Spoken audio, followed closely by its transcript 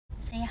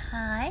Say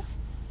hi.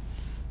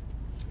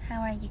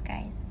 How are you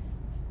guys?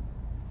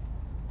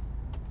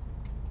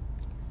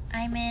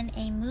 I'm in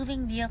a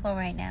moving vehicle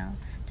right now.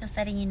 Just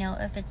letting you know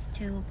if it's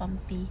too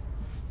bumpy.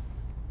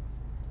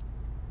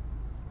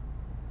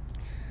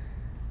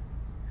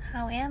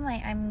 How am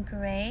I? I'm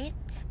great.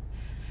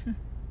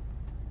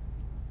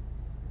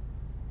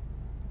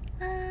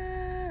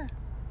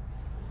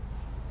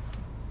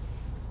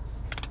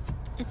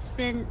 It's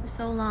been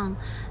so long.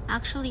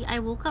 Actually, I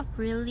woke up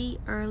really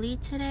early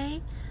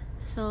today.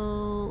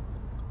 So,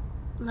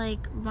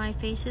 like, my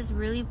face is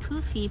really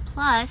poofy.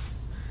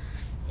 Plus,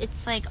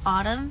 it's like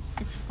autumn.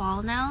 It's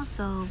fall now.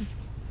 So,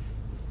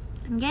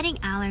 I'm getting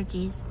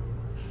allergies.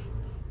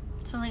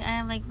 So, like, I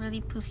have like really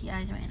poofy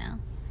eyes right now.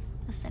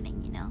 Just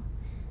letting you know.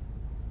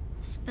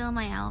 Spill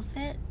my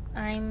outfit.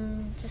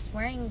 I'm just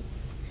wearing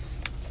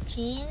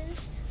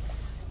jeans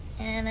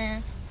and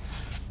an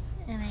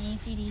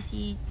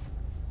AC/DC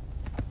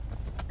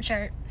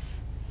shirt.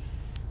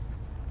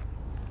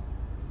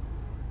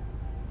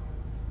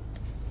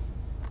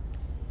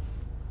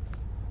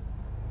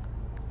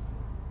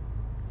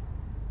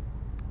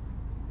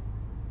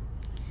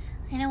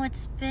 I know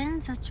it's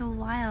been such a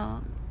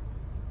while.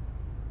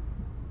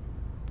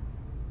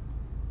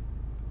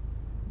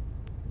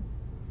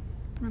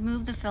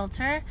 Remove the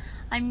filter.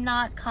 I'm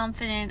not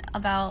confident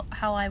about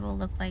how I will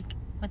look like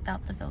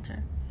without the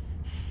filter.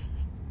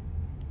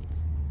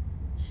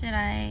 Should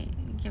I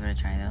give it a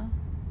try though?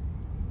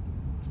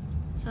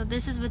 So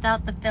this is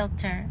without the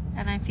filter,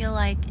 and I feel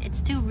like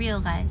it's too real,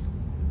 guys.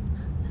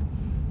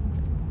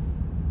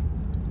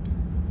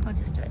 I'll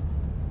just do it.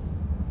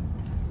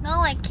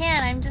 No, I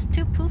can't. I'm just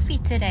too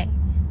poofy today,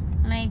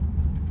 and I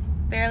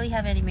barely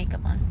have any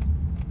makeup on.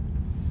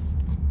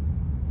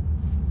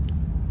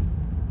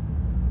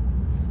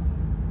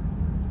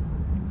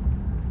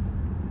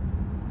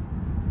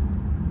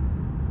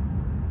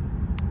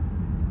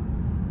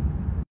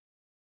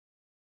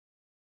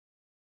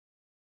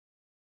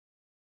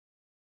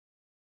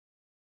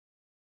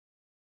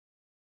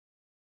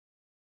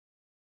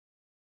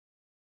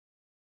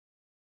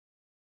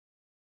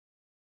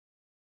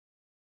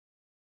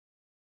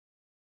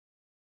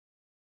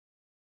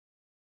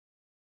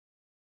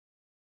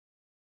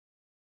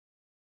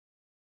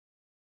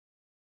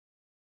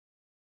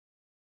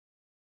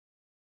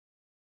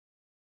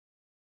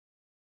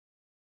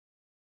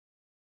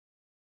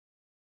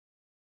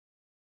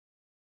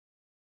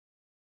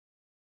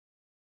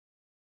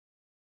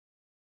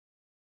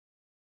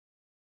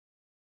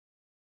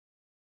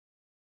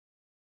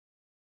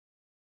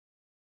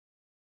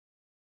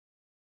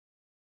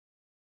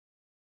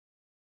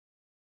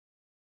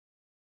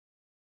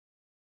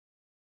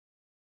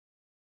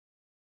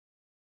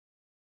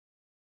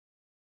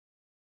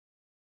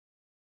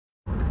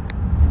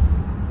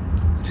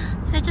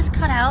 Did I just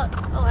cut out?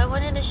 Oh, I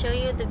wanted to show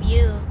you the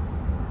view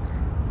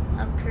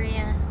of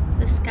Korea.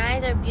 The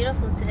skies are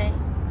beautiful today.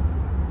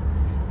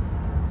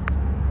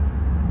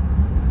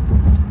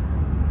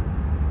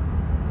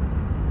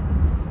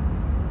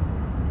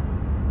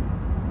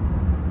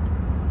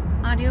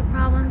 Audio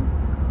problem?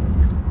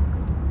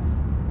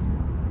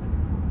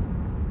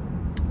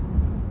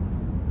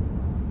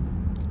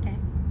 Okay.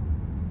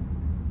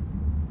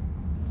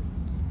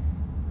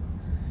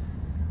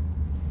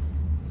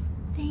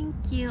 Thank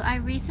you. I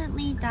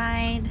recently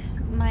dyed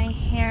my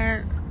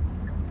hair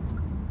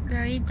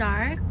very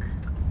dark.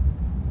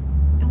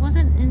 It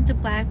wasn't into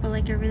black, but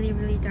like a really,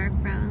 really dark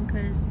brown,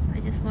 because I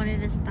just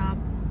wanted to stop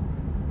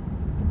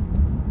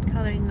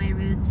coloring my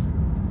roots.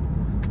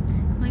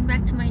 Going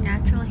back to my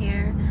natural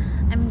hair.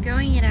 I'm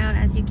growing it out,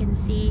 as you can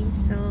see,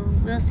 so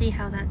we'll see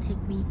how that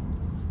takes me.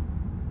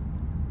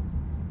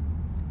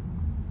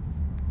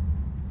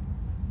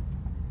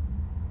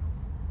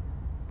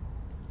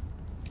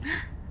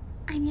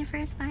 I'm your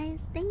first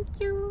Vice. Thank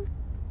you.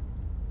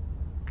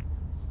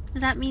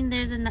 Does that mean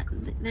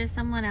there's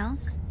someone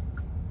else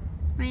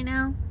right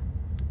now?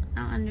 I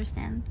don't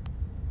understand.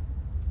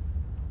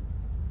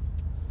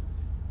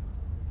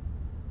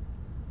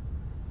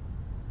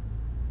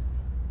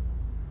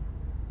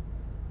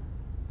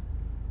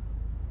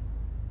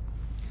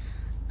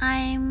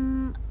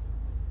 I'm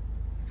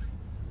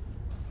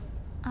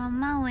on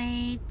my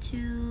way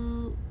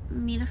to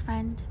meet a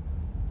friend.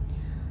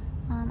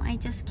 I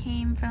just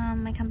came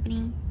from my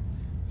company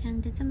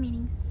and did some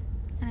meetings,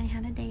 and I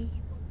had a day.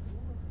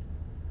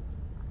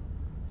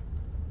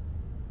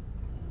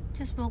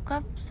 Just woke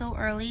up so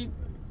early.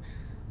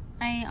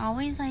 I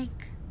always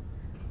like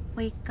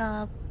wake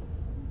up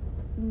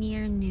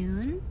near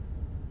noon,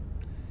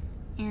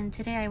 and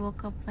today I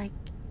woke up like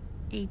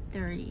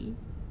 8:30.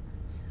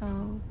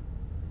 So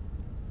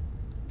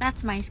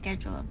that's my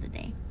schedule of the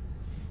day.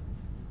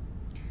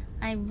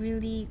 I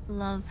really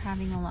love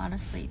having a lot of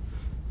sleep.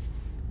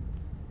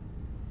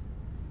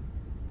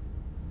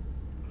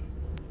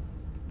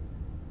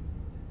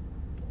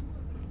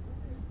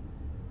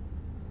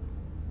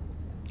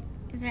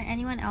 Is there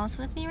anyone else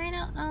with me right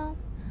now? No.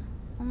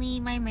 Only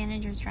my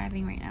manager's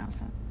driving right now,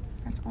 so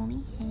that's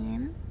only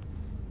him.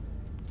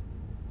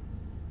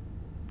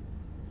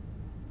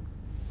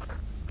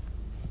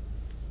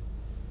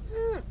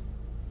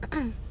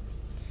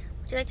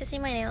 you like to see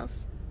my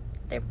nails?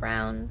 They're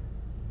brown.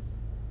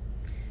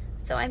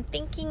 So I'm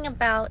thinking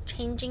about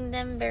changing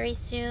them very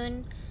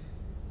soon.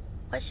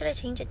 What should I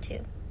change it to?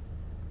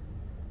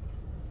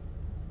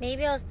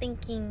 Maybe I was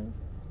thinking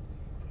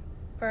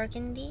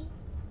burgundy,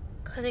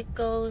 because it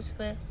goes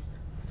with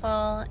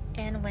fall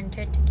and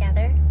winter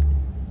together.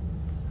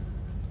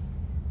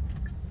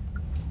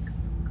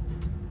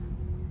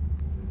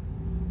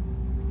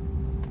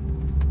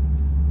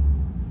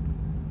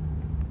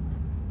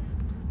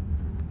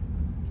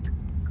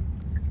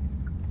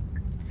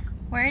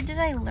 Where did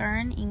I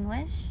learn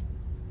English?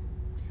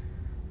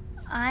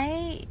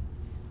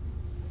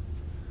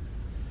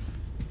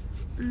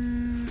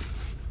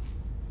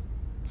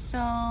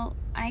 So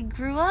I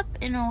grew up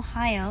in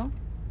Ohio,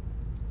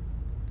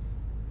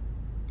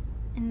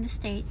 in the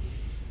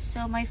States.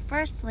 So my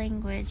first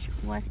language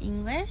was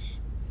English,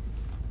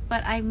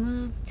 but I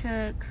moved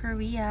to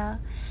Korea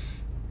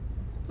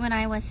when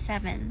I was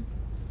 7.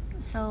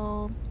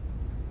 So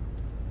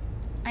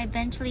I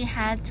eventually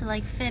had to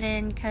like fit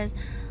in, because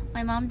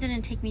my mom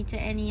didn't take me to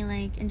any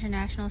like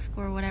international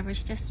school or whatever.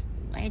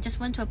 I just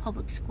went to a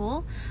public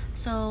school,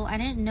 so I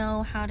didn't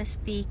know how to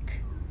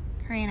speak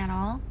Korean at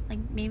all. Like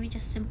maybe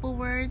just simple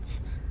words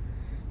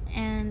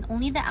and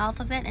only the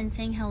alphabet and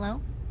saying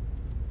hello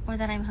or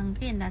that I'm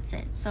hungry, and that's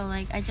it. So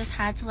like I just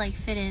had to like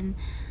fit in.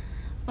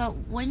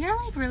 But when you're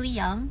like really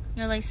young,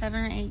 you're like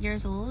 7 or 8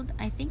 years old,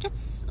 I think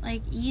it's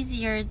like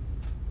easier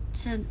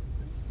to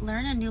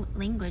learn a new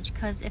language,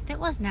 because if it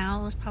was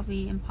now, it was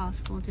probably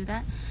impossible to do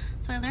that.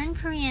 So I learned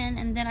Korean,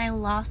 and then I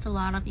lost a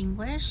lot of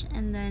English,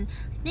 and then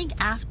I think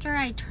after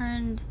I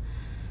turned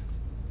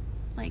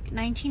like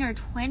 19 or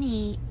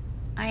 20,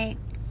 I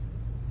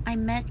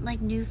met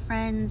like new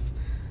friends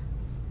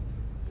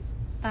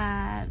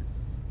that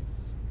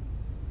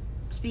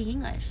speak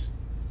English.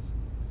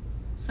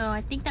 So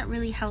I think that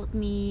really helped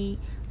me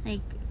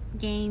like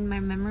gain my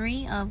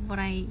memory of what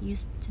I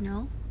used to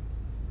know.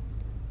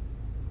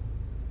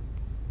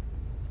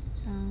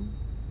 So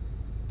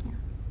yeah.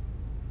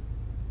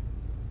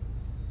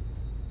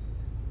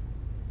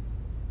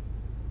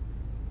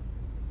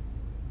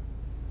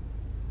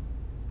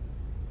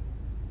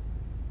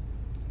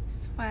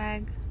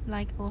 Swag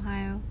like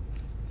Ohio.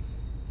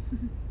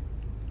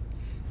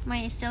 Am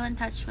I still in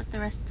touch with the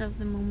rest of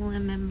the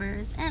Momoland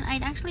members? And I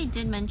actually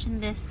did mention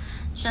this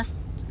just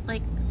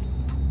like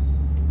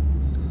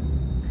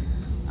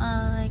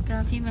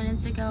a few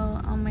minutes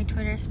ago on my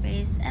Twitter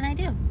space, and I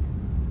do.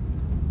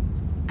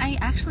 I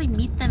actually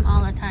meet them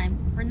all the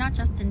time. We're not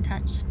just in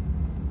touch.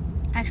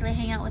 I actually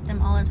hang out with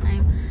them all the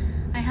time.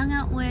 I hung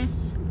out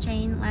with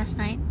Jane last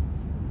night.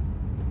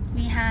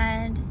 We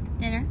had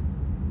dinner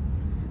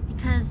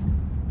because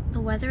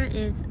the weather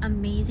is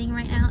amazing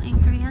right now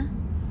in Korea.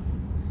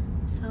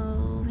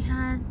 So we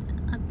had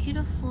a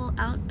beautiful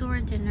outdoor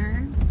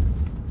dinner,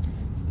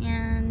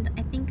 and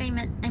I think I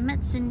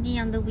met Cindy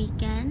on the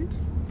weekend,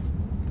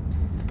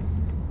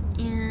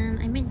 and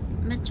I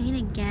met Jane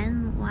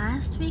again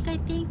last week, I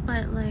think,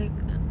 but like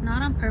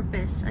not on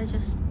purpose. I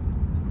just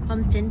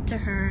bumped into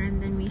her,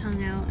 and then we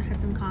hung out, had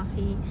some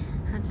coffee,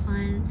 had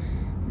fun,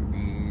 and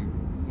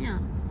then yeah.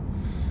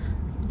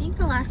 I think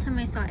the last time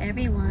I saw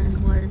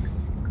everyone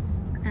was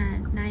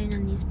at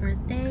Nainani's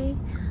birthday.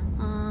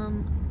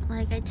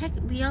 Like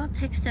we all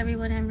text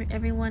everyone, and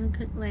everyone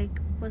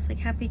was like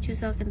happy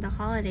Chuseok and the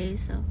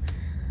holidays. So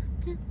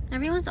yeah,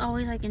 everyone's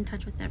always like in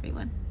touch with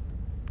everyone.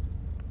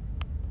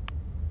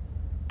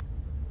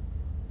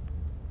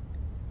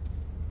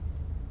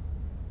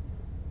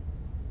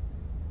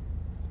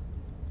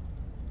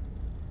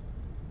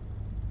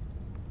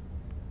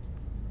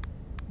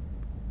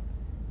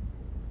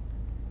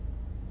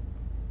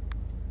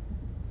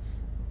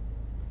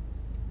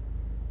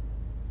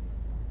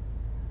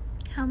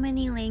 How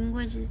many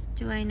languages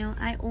do I know?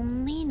 I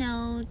only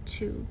know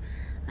 2.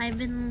 I've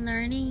been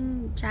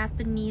learning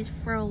Japanese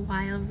for a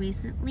while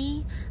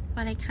recently,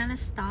 but I kind of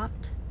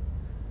stopped.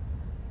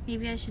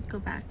 Maybe I should go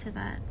back to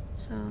that.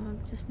 So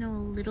just know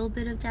a little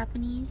bit of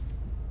Japanese.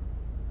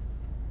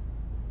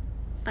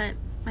 But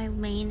my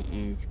main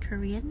is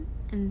Korean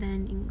and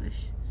then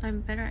English. So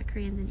I'm better at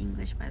Korean than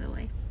English, by the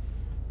way.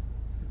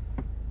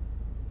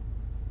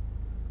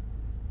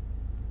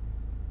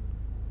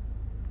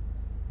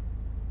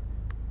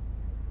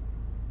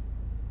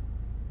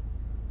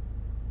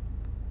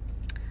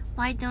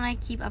 Why don't I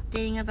keep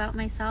updating about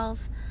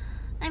myself?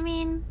 I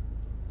mean,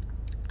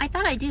 I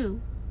thought I do.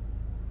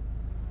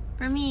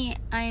 For me,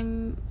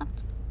 I'm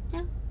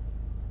yeah.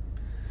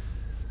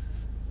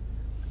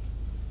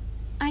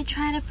 I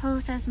try to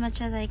post as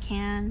much as I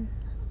can.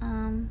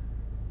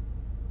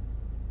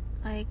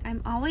 Like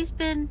I've always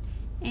been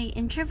an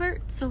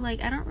introvert, so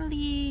like I don't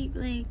really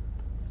like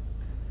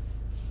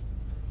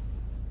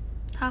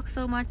talk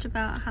so much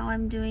about how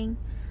I'm doing,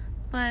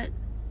 but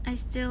I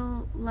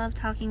still love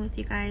talking with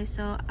you guys,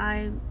 so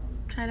I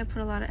try to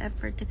put a lot of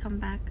effort to come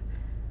back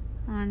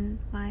on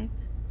live.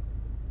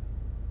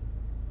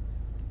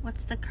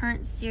 What's the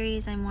current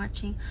series I'm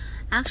watching?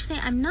 Actually,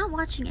 I'm not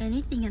watching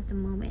anything at the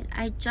moment.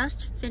 I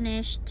just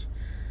finished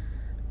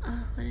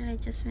what did I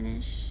just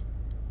finish?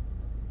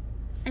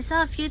 I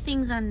saw a few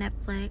things on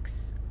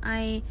Netflix.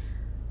 I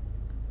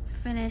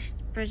finished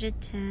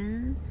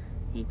Bridgerton.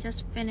 I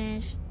just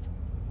finished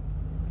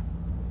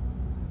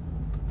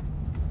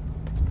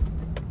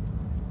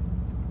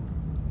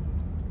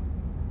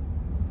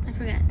I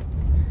forget.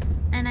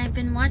 And I've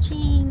been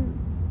watching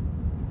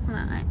hold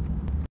on,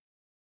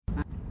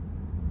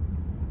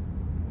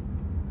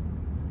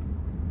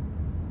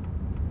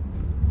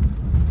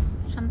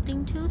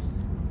 something tooth.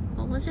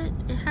 What was it?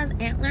 It has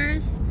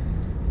antlers.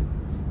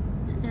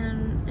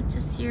 And it's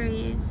a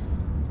series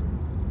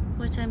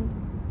which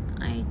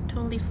I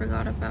totally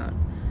forgot about.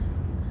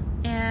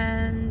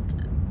 And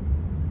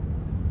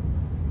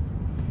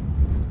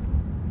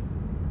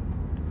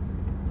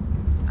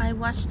I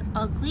watched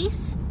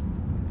Uglies,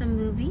 the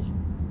movie,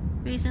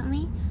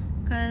 recently,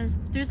 because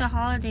through the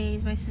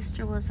holidays my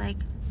sister was like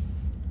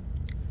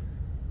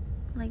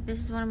this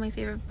is one of my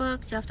favorite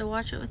books, you have to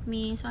watch it with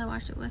me. So I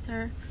watched it with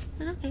her.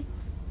 It was okay.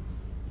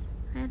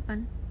 I had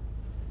fun.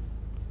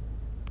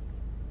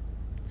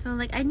 So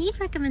like I need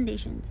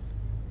recommendations.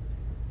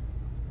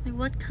 Like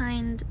what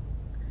kind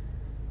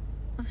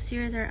of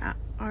series are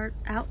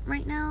out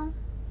right now?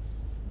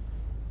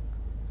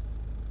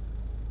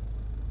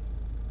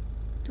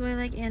 Do I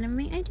like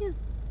anime? I do.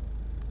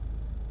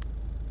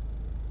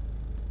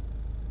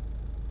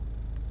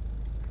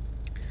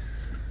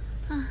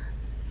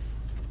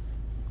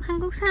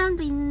 한국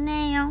사람도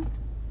있네요.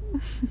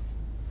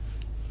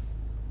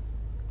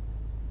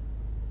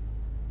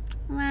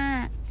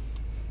 와,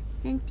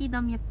 렌티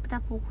너무 예쁘다.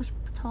 보고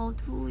싶어.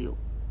 저도요.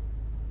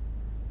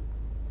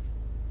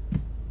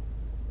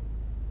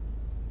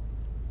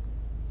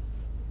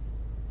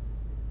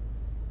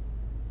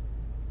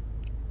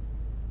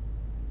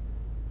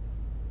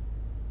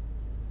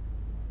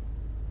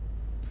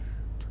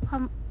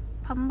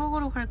 밥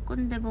먹으러 갈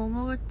건데 뭐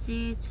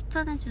먹을지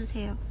추천해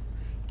주세요.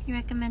 Can you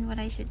recommend what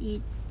I should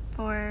eat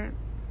for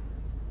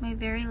my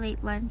very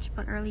late lunch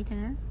but early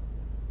dinner?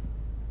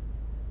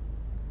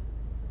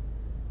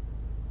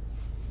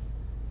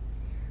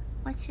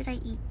 What should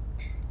I eat?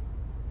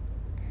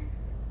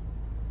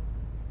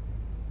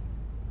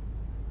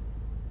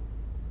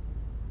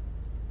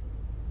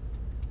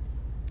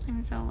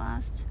 I'm so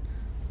lost.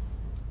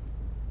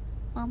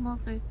 뭐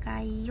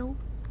먹을까요?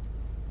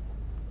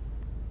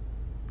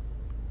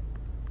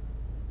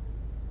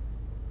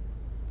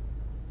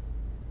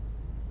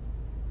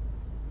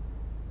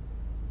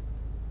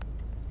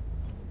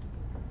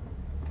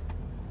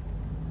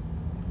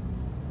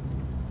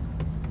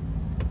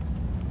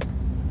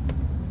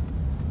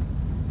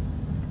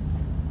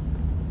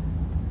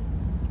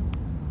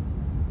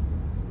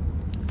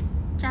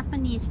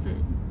 Japanese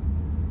food.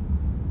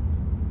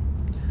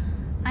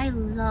 I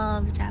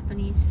love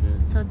Japanese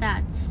food, so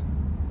that's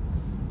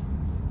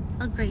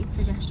a great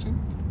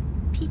suggestion.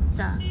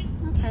 Pizza.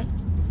 Okay.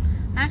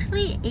 I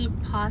actually ate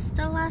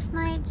pasta last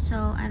night,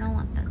 so I don't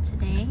want that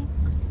today.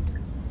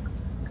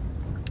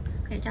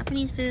 Okay,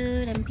 Japanese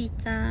food and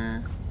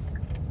pizza.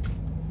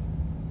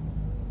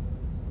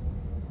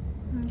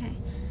 Okay.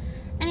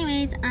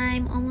 Anyways,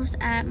 I'm almost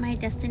at my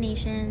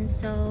destination,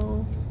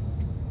 so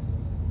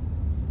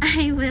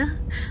I will.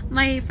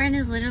 My friend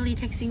is literally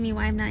texting me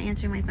why I'm not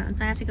answering my phone,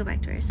 so I have to go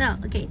back to her. So,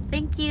 okay,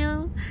 thank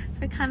you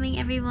for coming,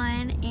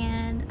 everyone,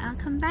 and I'll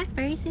come back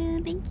very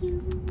soon. Thank you.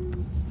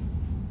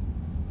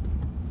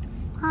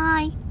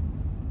 Bye.